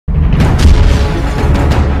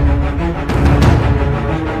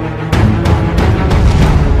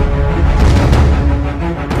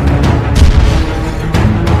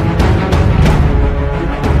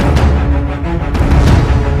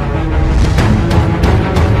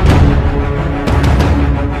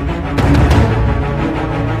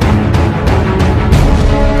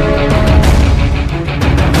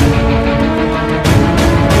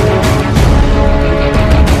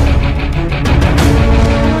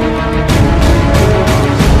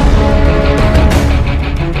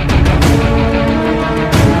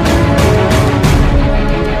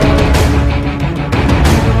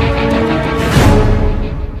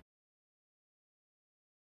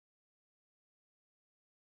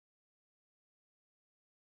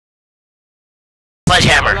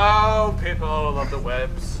Sledgehammer. Hello, people of the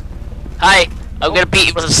webs. Hi. I'm gonna beat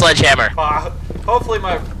you with a sledgehammer. Hopefully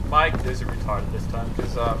my mic isn't retarded this time,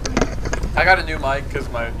 because I got a new mic because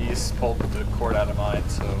my niece pulled the cord out of mine,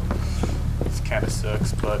 so it kind of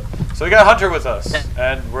sucks. But so we got Hunter with us,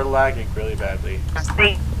 and we're lagging really badly.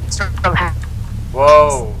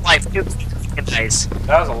 Whoa! Nice.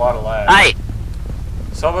 That was a lot of lag. Hi.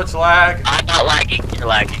 So much lag. I'm not lagging. You're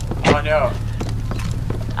lagging. Oh no.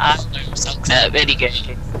 Very good.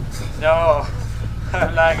 No.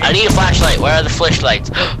 I'm lagging. I need a flashlight. Where are the flashlights?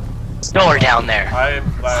 Door down there. I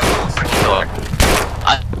am lagging. Door.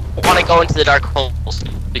 I want to go into the dark holes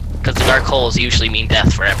because the dark holes usually mean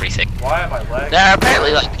death for everything. Why am I lagging? They're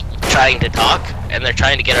apparently like trying to talk and they're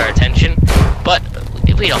trying to get our attention, but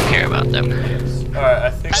we don't care about them. Alright, I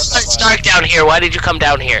think It's dark down here. Why did you come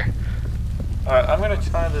down here? Alright, I'm gonna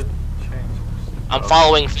try to change. I'm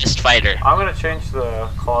following Fist Fighter. I'm gonna change the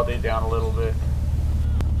quality down a little bit.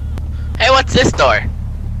 Hey, what's this door?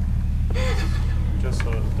 Just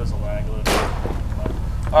so it doesn't lag a little.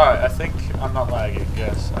 Alright, I think I'm not lagging.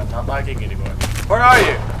 Yes, I'm not lagging anymore. Where are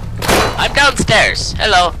you? I'm downstairs.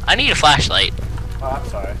 Hello. I need a flashlight. Oh, I'm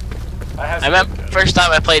sorry. I remember the first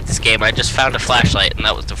time I played this game, I just found a flashlight, and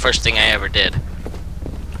that was the first thing I ever did.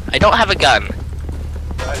 I don't have a gun.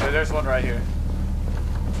 There's one right here.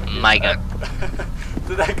 My gun.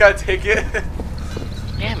 Did that guy take it?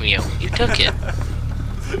 Damn you. You took it.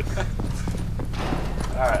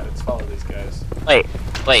 Alright, let's follow these guys. Wait.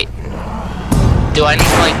 Do I need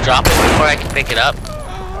to like drop it before I can pick it up?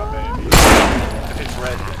 Oh, maybe. If it's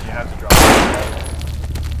red, then you have to drop it.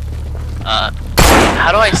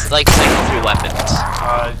 How do I like cycle through weapons?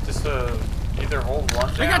 Just either hold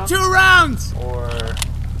one down. I got 2 rounds! Or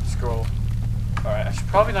scroll. Alright, I should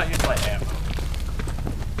probably not use my ammo.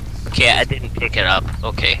 Okay, I didn't pick it up.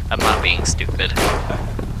 Okay, I'm not being stupid.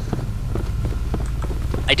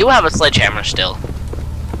 I do have a sledgehammer still.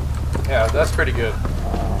 Yeah, that's pretty good.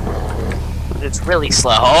 It's really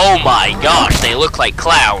slow. Oh my gosh, they look like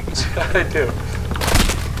clowns. I do.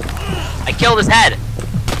 I killed his head.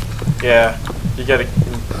 Yeah, you gotta kill the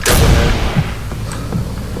head.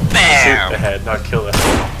 Bam. Shoot the head, not kill the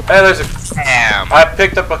head. Hey, there's a... Bam. I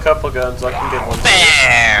picked up a couple guns, I can get one.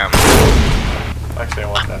 Bam. Actually, I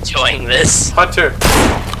want that. Enjoying this. Hunter!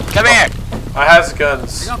 Come here. I has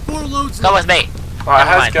guns. I got 4 loads Come left. with me. Alright, I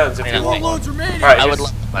has mind. guns if you 4 want one. loads remaining. Alright, I would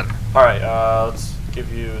love one. Alright, let's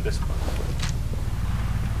give you this one.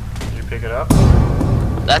 Did you pick it up?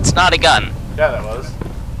 That's not a gun. Yeah, that was.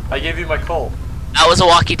 I gave you my Colt. That was a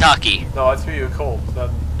walkie-talkie. No, I threw you a Colt.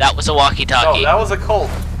 That was a walkie-talkie. No, that was a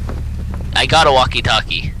Colt. I got a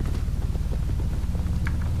walkie-talkie.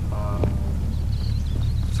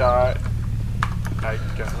 Sorry. I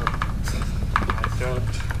don't know.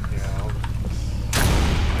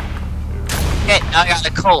 Okay, I got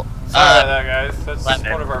a Colt. Sorry about that, guys. That's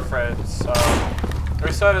Lemon. one of our friends. We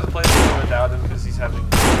decided to play this game without him because he's having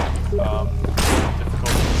difficulties.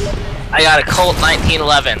 I got a Colt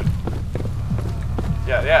 1911.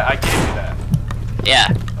 Yeah, I gave you that. Yeah.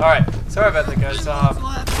 Alright, sorry about that, guys. 3 loads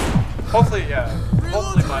left. Hopefully my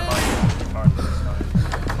mic is retarded this time.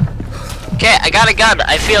 Okay, I got a gun.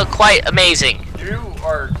 I feel quite amazing. You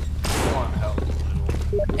are on hell.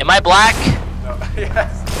 Am I black? No,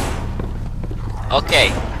 yes. Okay.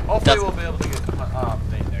 Hopefully we'll be able to get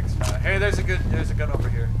Nate next time. Hey, there's a gun over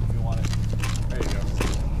here if you want it. There you go.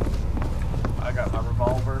 I got my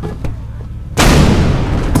revolver.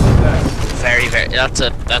 Very. That's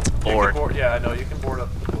a board. Yeah, I know you can board up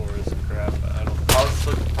the doors and crap. I'll just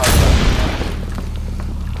look.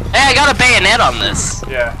 Hey, I got a bayonet on this.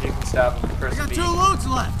 Yeah, you can stab him. Press I got V. 2 loads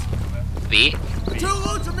left. V. 2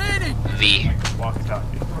 loads remaining. V.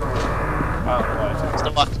 Walkie-talkie. I don't know why I What's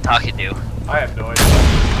the walkie-talkie do? I have no idea.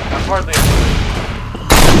 I'm hardly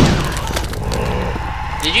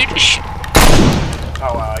Did you just shoot?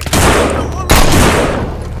 Oh wow, I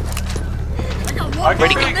got 1 I can load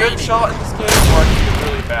get a remaining. good shot in this game, or I can get a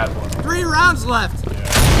really bad one. 3 rounds left. Yeah.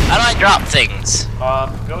 How do I drop things?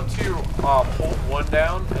 Go to hold 1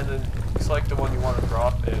 down, and then select the one you want to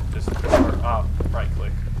drop, and just right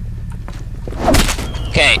click.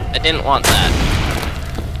 Okay, I didn't want that.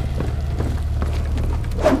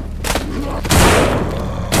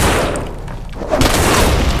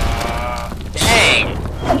 Dang!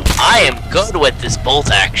 I am good with this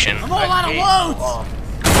bolt action. I'm all out of loads.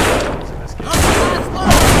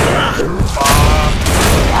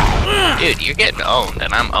 Dude, you're getting owned,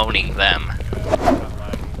 and I'm owning them.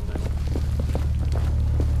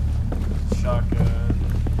 Shotgun.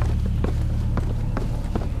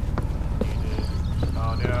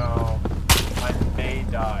 Oh no. I may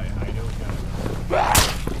die. I don't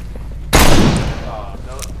know.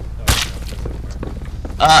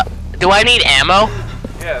 Do I need ammo?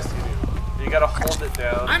 Yes, you do. You gotta hold it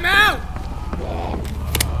down. I'm out!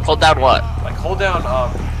 Hold down what? Like, hold down,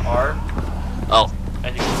 R, Oh,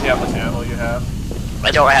 and you can see how much ammo you have.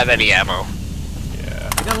 I don't have any ammo. Yeah.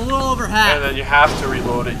 I got a little over And half. then you have to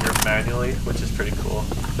reload it here manually, which is pretty cool.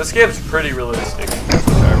 This game's pretty realistic, which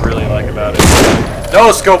I really like about it.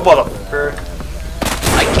 No scope, motherfucker!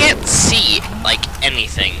 I can't see, like,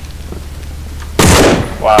 anything.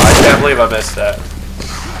 Wow, I can't believe I missed that.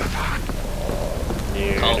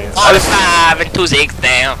 Oh, I all just- 5 and 2 6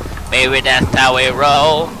 down. Maybe that's how we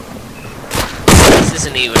roll. This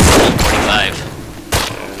isn't even full 45.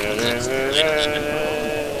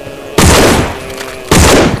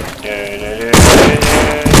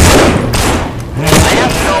 I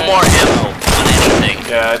have no more ammo on anything.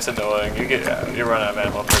 Yeah, it's annoying. You run out of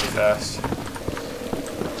ammo pretty fast.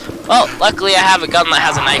 Well, luckily I have a gun that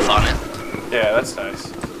has a knife on it. Yeah, that's nice.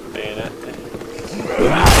 Bayonet.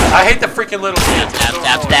 I hate the freaking little kids. Stab,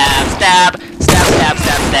 stab, stab, stab, stab, stab,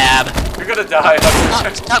 stab, stab. You're gonna die.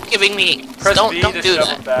 Stop giving me. Press Don't B do to shove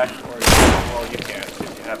that. them back. Or, well, you can't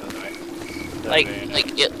if you have the knife. The bayonet.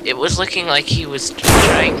 Like it was looking like he was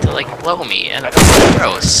trying to like blow me, and it was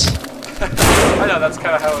gross. I know, that's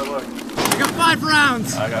kind of how it looked. I got 5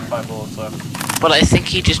 rounds. I got 5 bullets left. But I think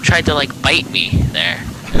he just tried to like bite me there.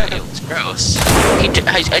 It was gross.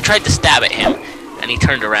 I tried to stab at him, and he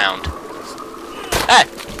turned around. Ah!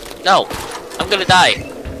 No! I'm gonna die.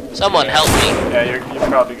 Someone help me. Yeah, you're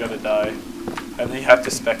probably gonna die. And then you have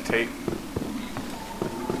to spectate.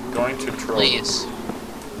 Going to troll. Please.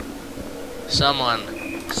 Someone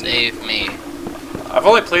save me. I've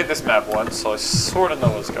only played this map once, so I sort of know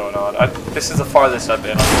what's going on. This is the farthest I've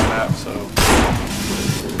been on this map, so...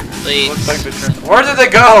 Please. Looks like where did they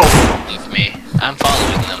go? Leave me. I'm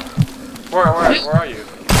following them. Where are you?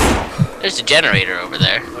 There's a generator over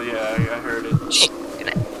there. Oh yeah, I heard it.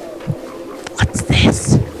 What's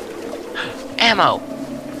this? Ammo.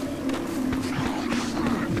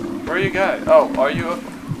 Where are you guys? Oh, are you up?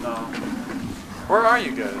 No. Where are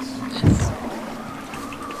you guys?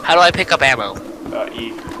 How do I pick up ammo?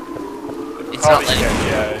 E. It's not Probably letting can't.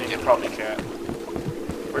 me. Yeah, you probably can't.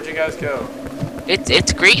 Where'd you guys go?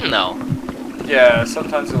 It's green though. Yeah,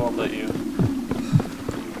 sometimes it won't let you.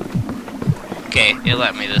 Okay, it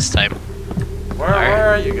let me this time. Where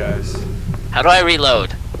are you guys? How do I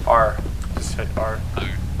reload? R. Just hit R. R.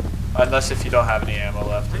 Unless if you don't have any ammo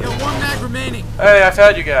left. I got 1 mag remaining. Hey, I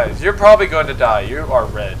found you guys. You're probably going to die. You are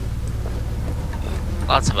red.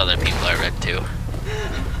 Lots of other people are red too.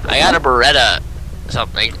 I got a Beretta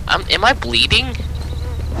something. Am I bleeding?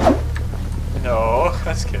 No,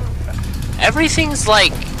 that's good. Everything's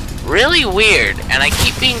like really weird, and I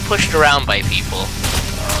keep being pushed around by people.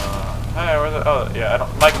 Hey, oh, yeah,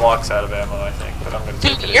 my Glock's out of ammo, I think, but I'm gonna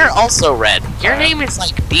take Dude, it. you're also red. Your name is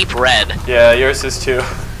like deep red. Yeah, yours is too.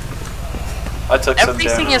 I took some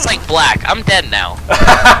Everything damage. is like black. I'm dead now.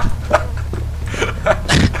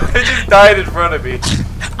 It just died in front of me.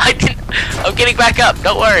 I'm getting back up.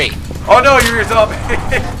 Don't worry. Oh no, you're a zombie.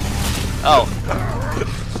 Oh.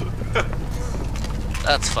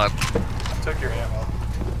 That's fun. Took your ammo.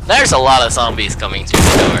 There's a lot of zombies coming through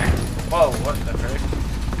the door. Whoa, what the frick?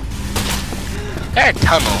 There are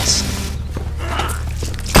tunnels.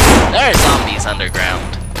 There are zombies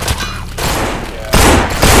underground. Yeah.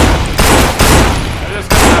 I'm just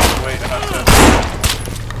gonna have to wait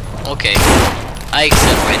and Okay. I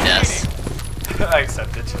accept my death. I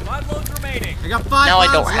accept it. I got 5 Now I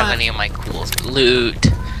rounds don't have left. any of my cool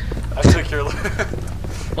loot. I took your loot.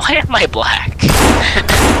 Why am I black?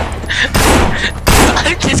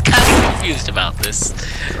 I'm just kind of confused about this.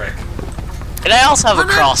 Frick. And I also have a I'm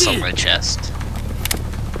cross empty. on my chest.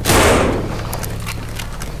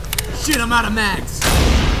 Shit, I'm out of mags.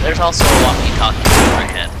 There's also a walkie-talkie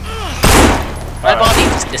overhead. My Alright. body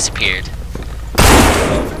just disappeared.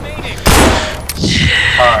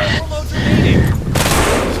 Alright.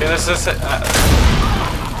 See, this is...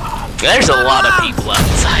 There's a lot of people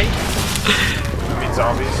outside. I mean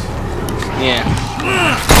zombies. Yeah.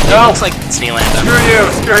 No! Looks like Disneyland. Screw you!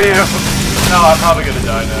 Screw you! No, I'm probably gonna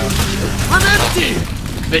die now. I'm empty.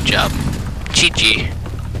 Good job. GG.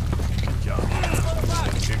 Good job.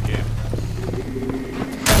 Good game.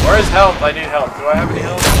 Where is help? I need help. Do I have any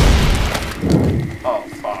help? Oh,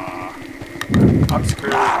 fuck. I'm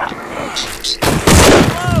screwed.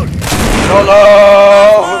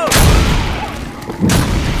 Solo!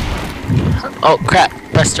 Oh crap,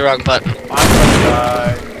 pressed the wrong button. I'm gonna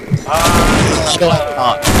die. How do I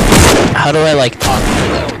talk? How do I like talk?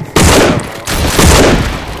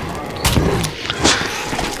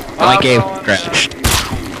 My game crashed.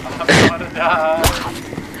 I'm gonna die.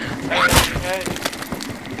 Hey, hey.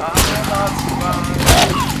 not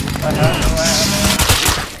survive. I have no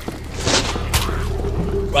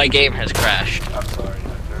ammo. My game has crashed. I'm sorry,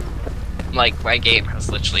 Hunter. Like, my game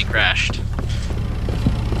has literally crashed.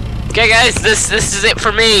 Okay, guys, this is it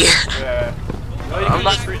for me. Yeah. No, you I'm can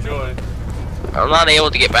not- just rejoin. I'm not able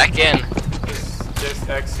to get back in. Just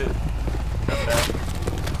exit. Come back.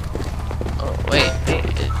 Oh, wait.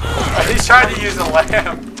 He's trying to use a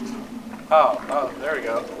lamp. Oh, there we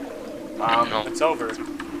go. No. It's over.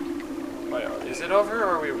 Wait, is it over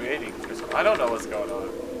or are we waiting for something? I don't know what's going on.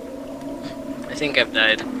 I think I've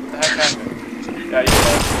died. What the heck happened? Yeah, you know.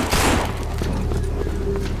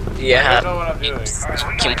 I Yeah, don't know what I'm doing. it's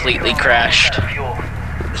completely crashed.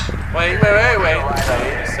 Wait a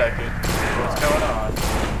second. What's going on?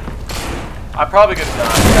 I'm probably gonna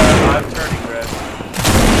die. Yeah, I'm turning red.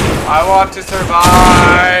 I want to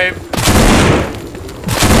survive!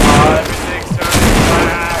 Everything's turning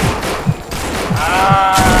black!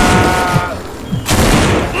 Ah!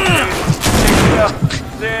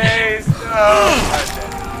 Please, no!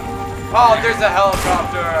 Oh, there's a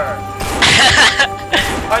helicopter!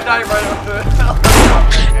 I died right over the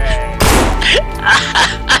helicopter.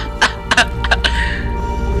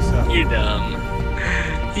 You're dumb.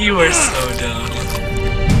 You are so dumb.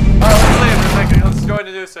 Alright, let's join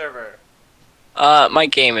the new server. My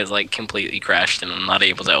game is like completely crashed and I'm not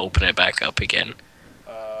able to open it back up again.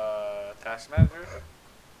 Task manager?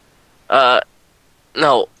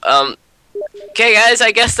 No, okay guys,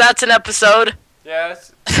 I guess that's an episode.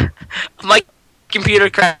 Yes. My computer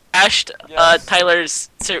crashed. Yes. Tyler's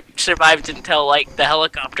survived until like the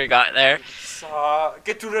helicopter got there.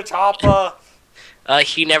 Get to the chopper.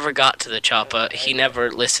 He never got to the CHOPA. He never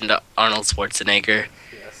listened to Arnold Schwarzenegger.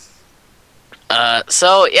 Yes.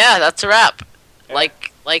 So yeah, that's a wrap. Yeah.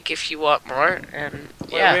 Like if you want more, and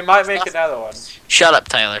yeah. We might make another one. Shut up,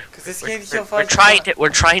 Tyler. Cause this game's so fun. We're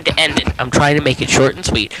trying to end it. I'm trying to make it short and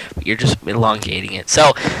sweet, but you're just elongating it.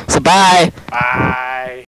 So bye. Bye.